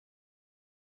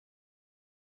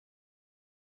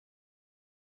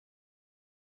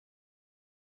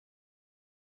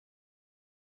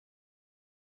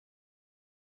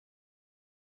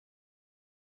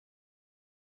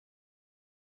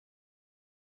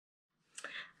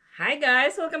Hi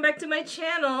guys, welcome back to my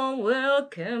channel.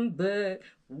 Welcome back.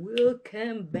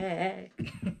 Welcome back.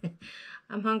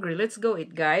 I'm hungry. Let's go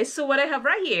eat, guys. So what I have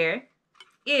right here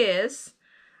is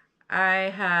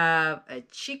I have a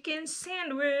chicken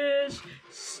sandwich.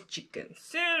 Chicken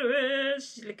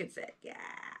sandwich. Look at that. Yeah.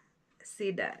 See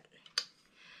that?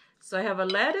 So I have a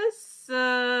lettuce,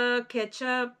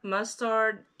 ketchup,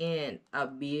 mustard, and a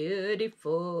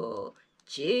beautiful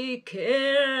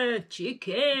chicken.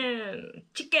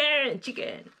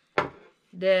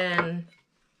 Then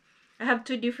I have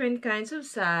two different kinds of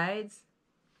sides.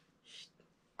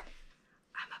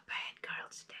 I'm a bad girl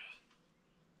today.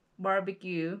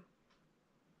 Barbecue,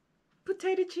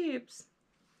 potato chips.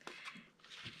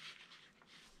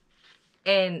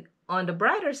 And on the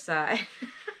brighter side,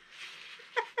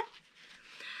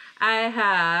 I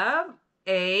have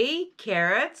a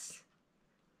carrots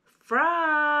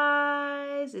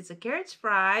fries. It's a carrots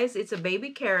fries. It's a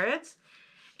baby carrots.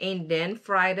 And then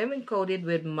fry them and coated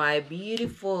with my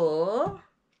beautiful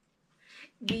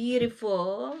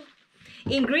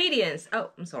ingredients. Oh,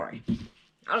 I'm sorry.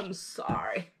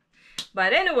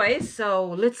 But anyway, so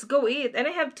let's go eat. And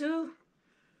I have two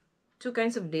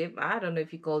kinds of dip. I don't know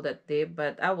if you call that dip,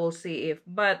 but I will see if.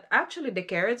 But actually, the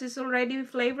carrots is already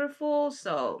flavorful.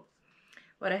 So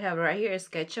what I have right here is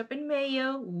ketchup and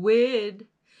mayo with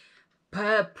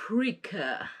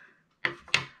paprika.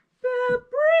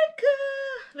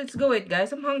 Let's go eat,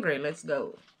 guys. I'm hungry. Let's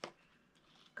go.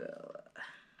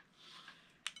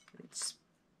 Let's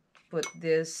put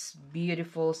this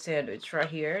beautiful sandwich right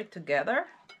here together.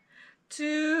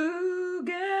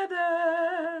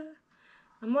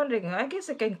 I'm wondering, I guess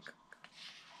I can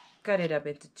cut it up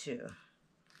into two.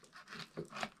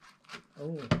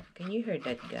 Oh, can you hear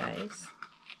that, guys?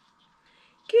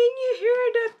 Can you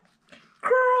hear that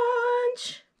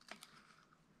crunch?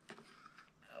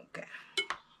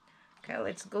 Okay,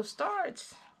 let's go start.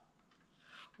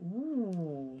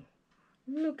 Ooh,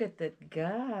 look at that,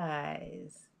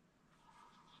 guys.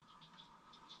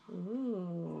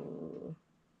 Ooh,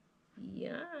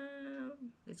 yum.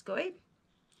 Let's go eat.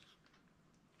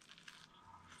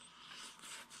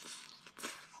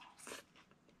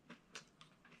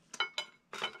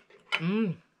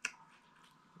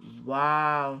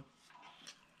 Wow.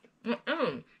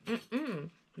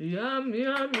 Yum,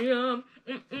 yum, yum.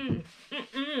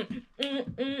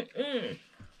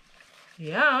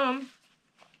 Yum.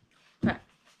 Okay.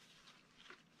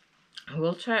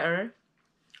 We'll try our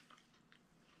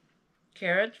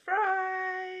carrot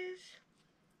fries.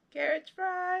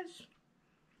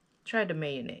 Try the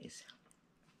mayonnaise.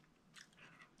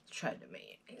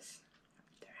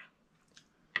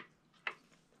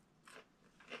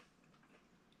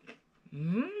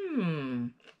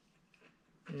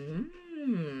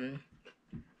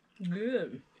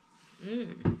 Good.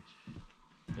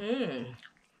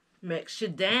 Makes you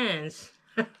dance.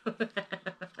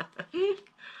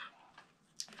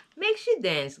 Makes you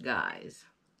dance, guys.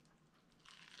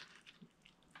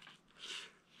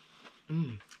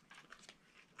 I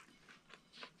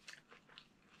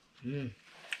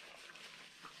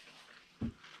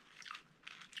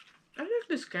like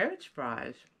this carrot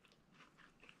fries.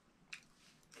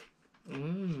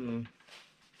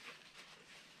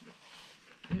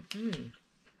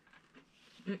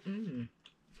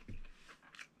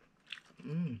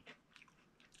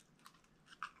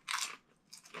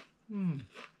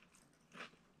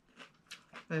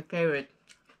 My favorite,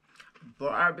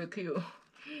 barbecue.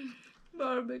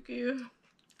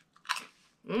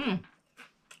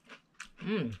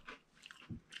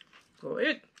 Go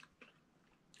eat. So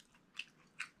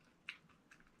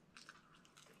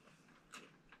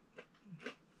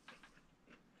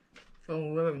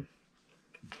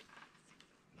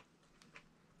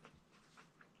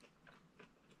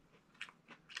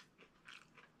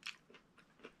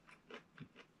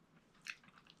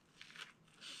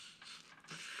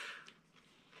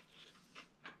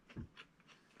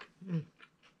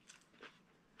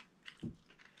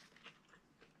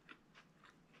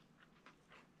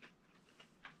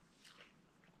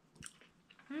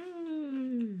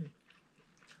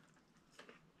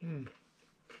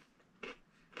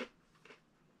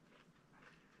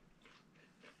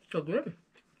good. So good.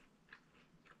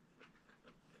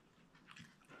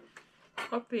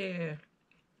 Coffee.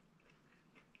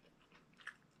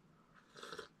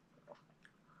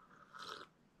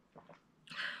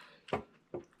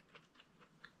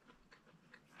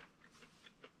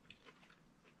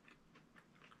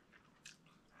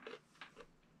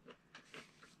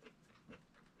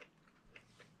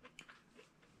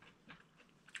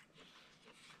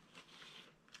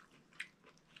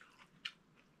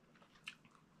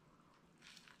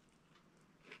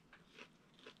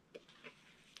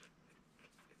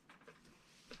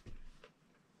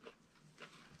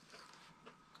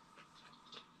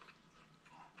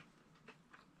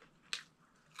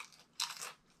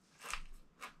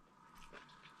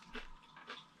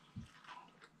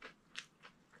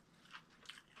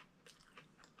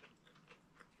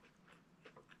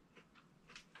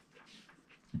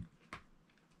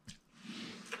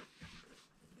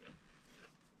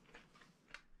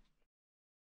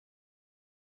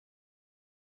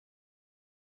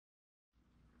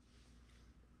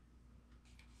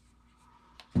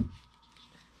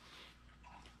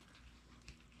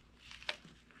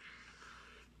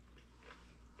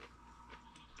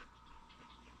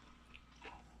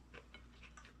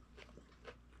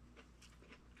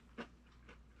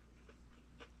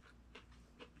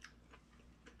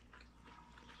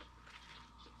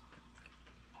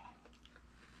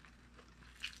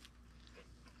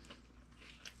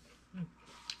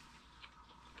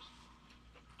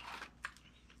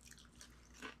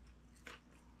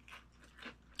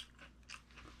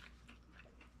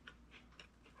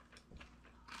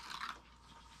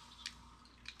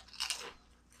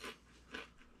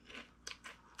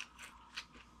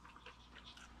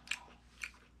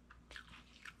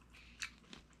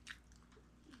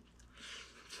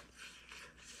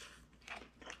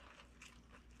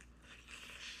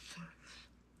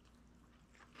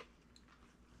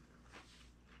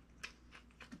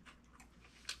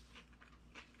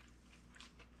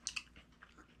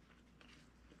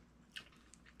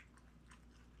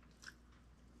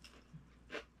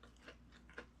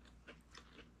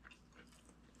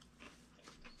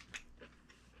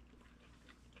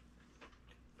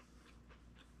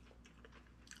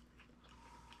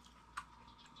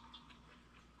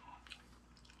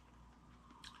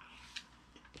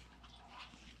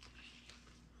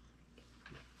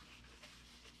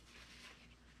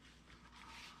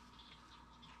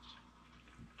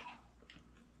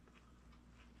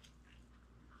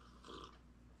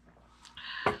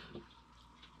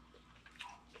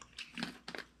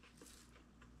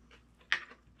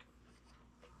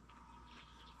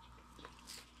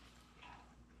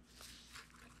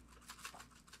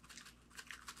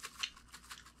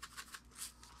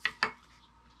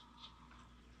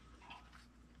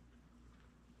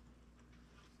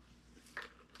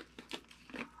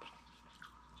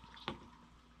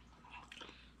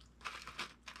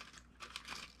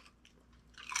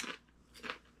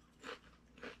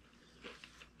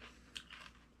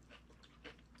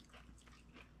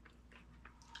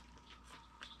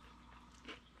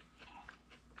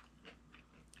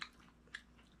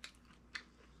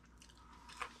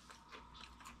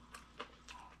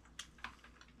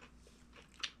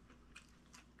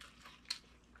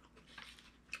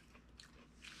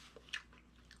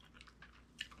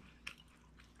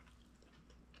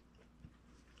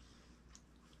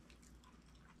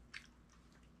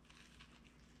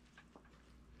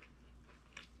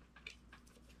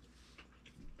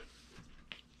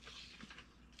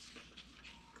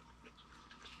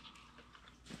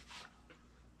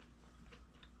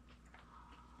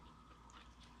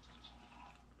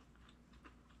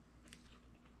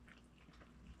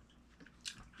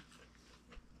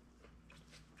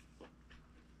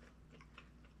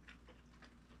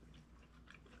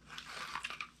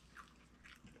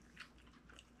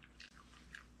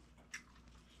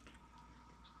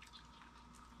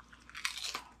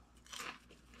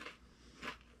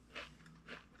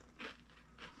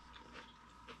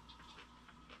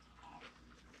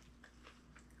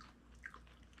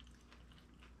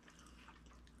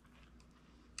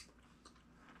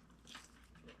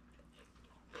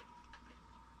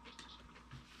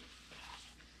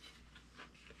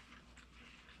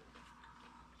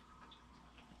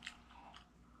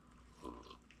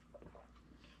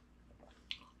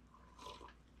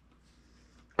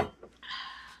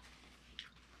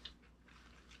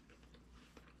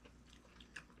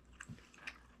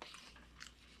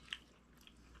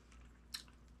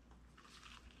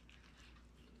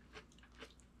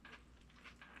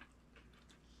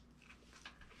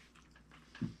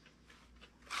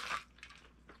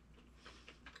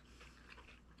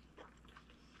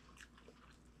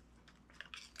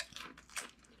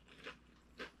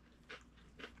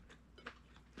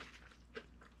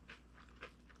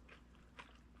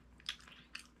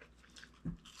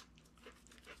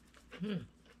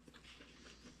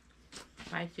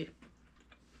 Spicy.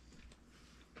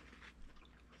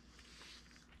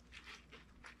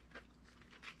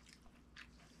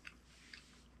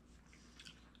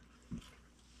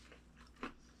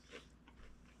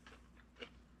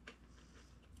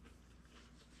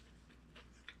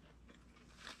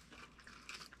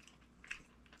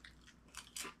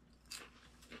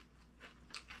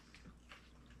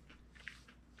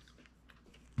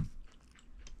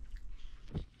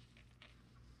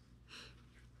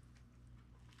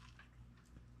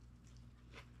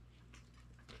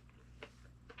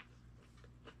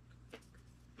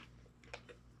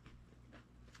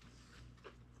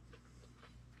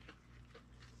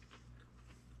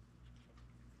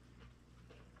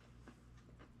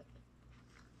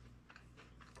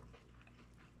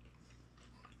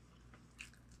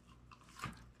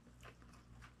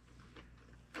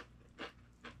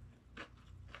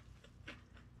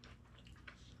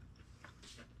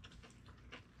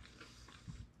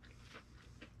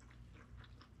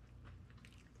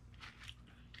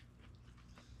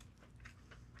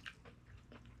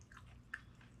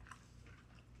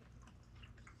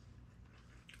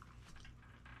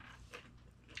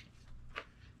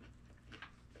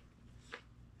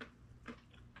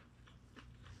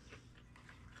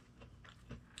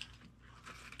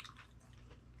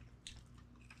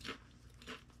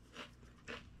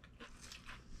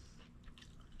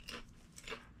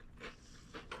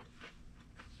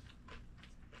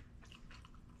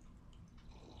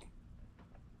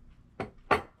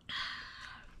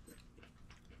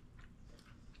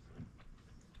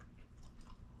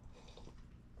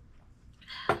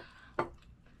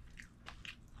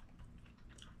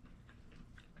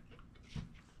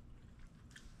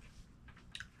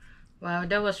 Wow,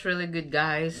 that was really good,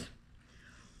 guys.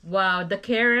 Wow, the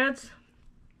carrots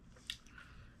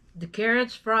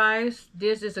fries,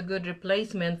 this is a good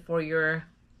replacement for your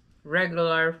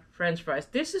regular French fries.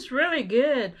 This is really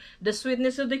good. The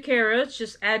sweetness of the carrots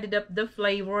just added up the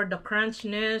flavor, the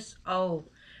crunchiness. Oh,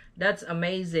 that's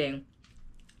amazing.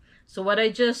 So what I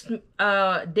just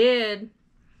did,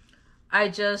 I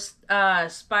just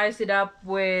spiced it up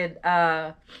with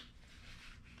a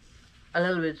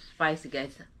little bit spicy,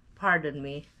 guys. Pardon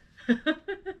me.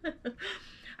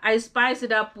 I spice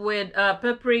it up with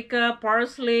paprika,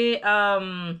 parsley,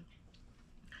 a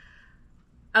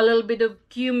little bit of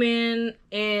cumin,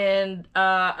 and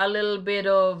a little bit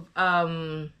of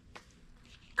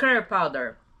curry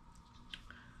powder.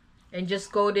 And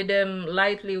just coated them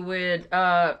lightly with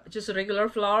just regular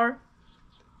flour.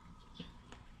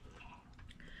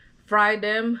 Fry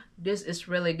them. This is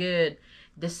really good.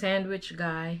 The sandwich,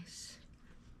 guys,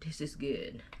 this is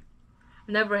good.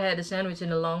 Never had a sandwich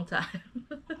in a long time.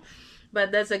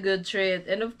 But that's a good treat.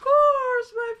 And of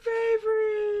course,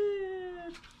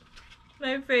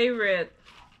 my favorite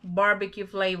barbecue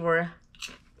flavor,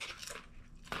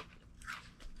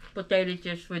 potato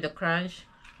chips with the crunch.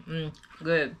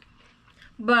 Good.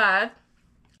 But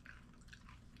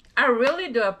I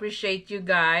really do appreciate you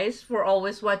guys for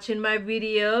always watching my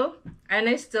video, and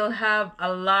I still have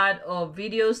a lot of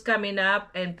videos coming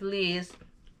up. And please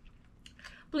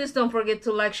don't forget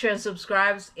to like, share, and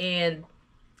subscribe, and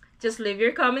just leave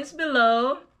your comments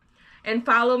below, and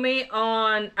follow me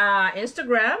on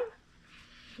Instagram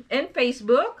and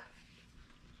Facebook.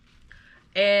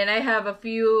 And I have a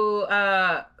few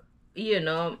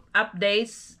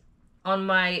updates on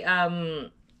my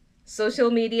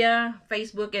social media,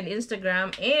 Facebook and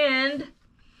Instagram. And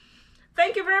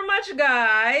thank you very much,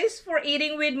 guys, for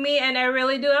eating with me, and I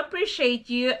really do appreciate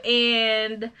you.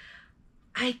 And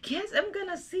I guess I'm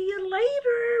gonna see you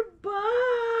later.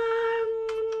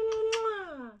 Bye.